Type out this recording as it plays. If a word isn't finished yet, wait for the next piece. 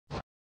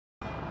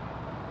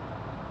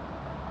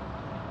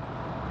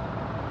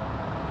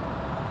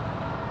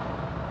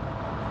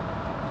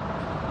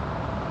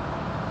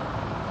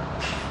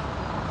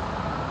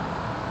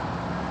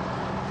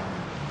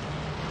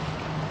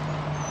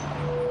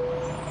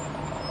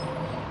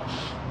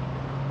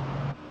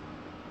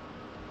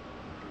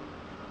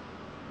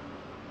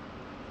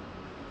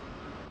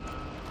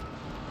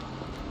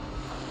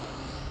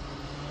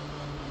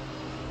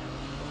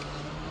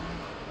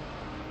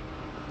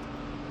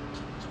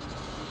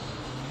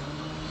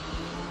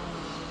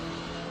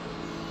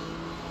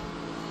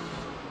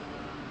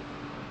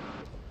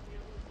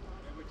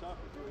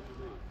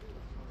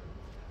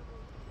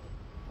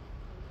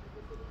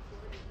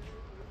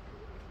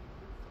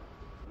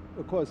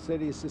Of course,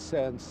 there is a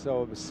sense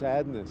of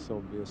sadness,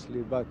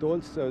 obviously, but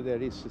also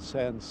there is a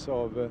sense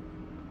of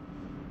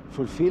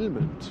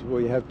fulfillment.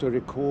 We have to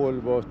recall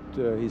what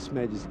His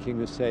Majesty King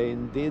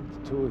Hussein did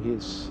to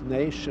his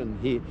nation.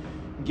 He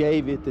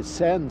gave it a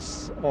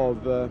sense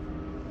of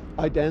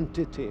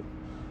identity,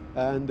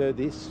 and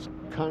this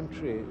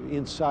country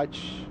in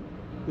such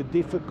a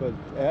difficult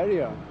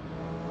area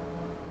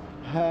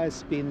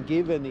has been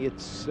given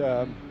its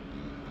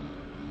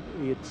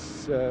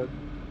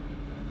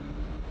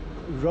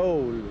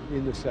role,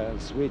 in a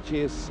sense, which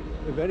is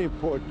a very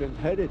important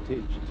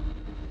heritage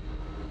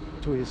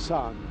to his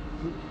son,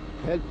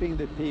 helping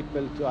the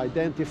people to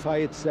identify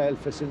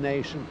itself as a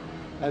nation,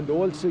 and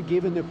also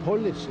given a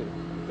policy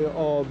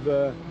of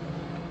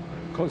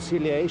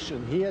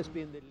conciliation. He has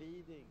been the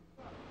leading.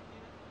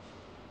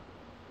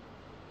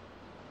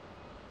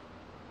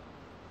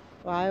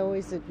 Well, I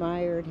always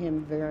admired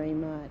him very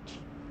much.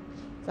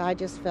 So I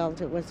just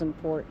felt it was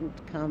important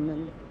to come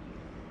and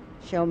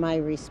show my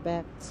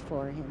respects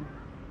for him.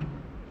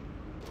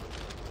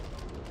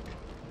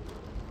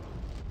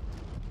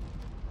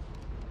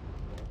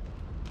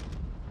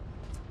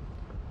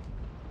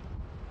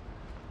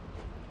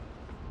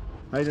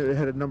 I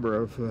had a number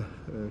of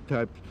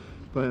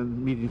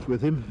planned meetings with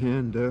him,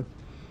 and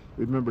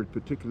remembered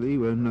particularly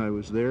when I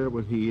was there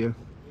when he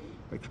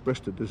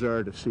expressed a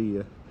desire to see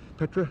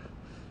Petra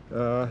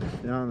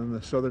down in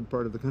the southern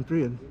part of the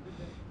country, and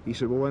he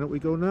said, well, why don't we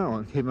go now?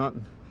 And came out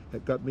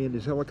and got me in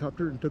his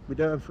helicopter and took me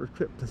down for a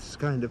trip. This is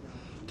kind of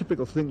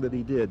typical thing that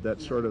he did,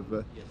 that sort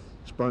of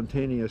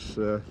spontaneous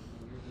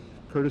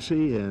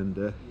courtesy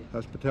and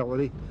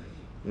hospitality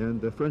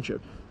and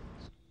friendship.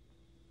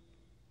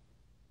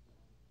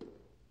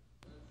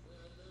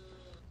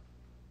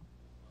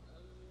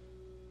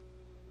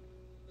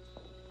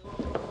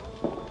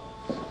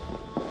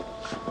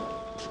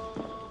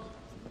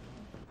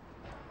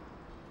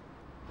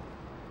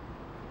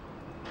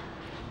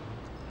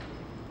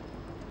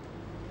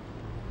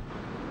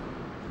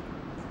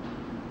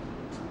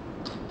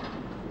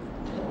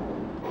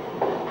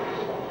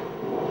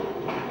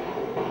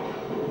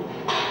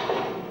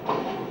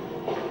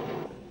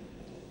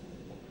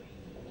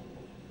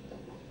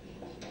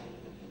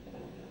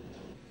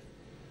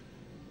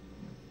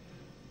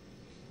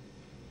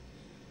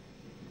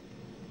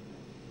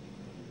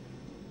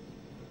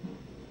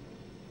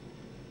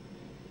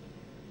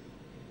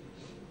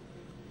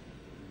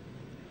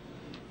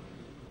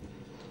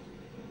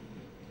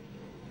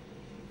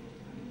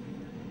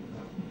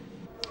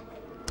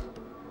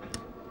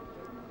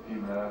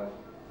 فيما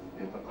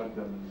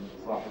يتقدم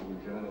صاحب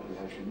الجلالة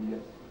الهاشمية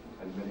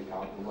الملك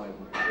عبد الله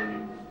بن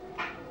حسين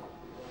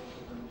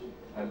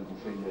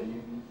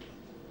المشيعين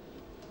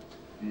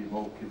في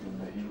موكب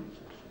مهيب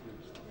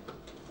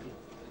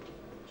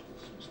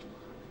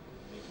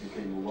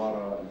لكي يواصل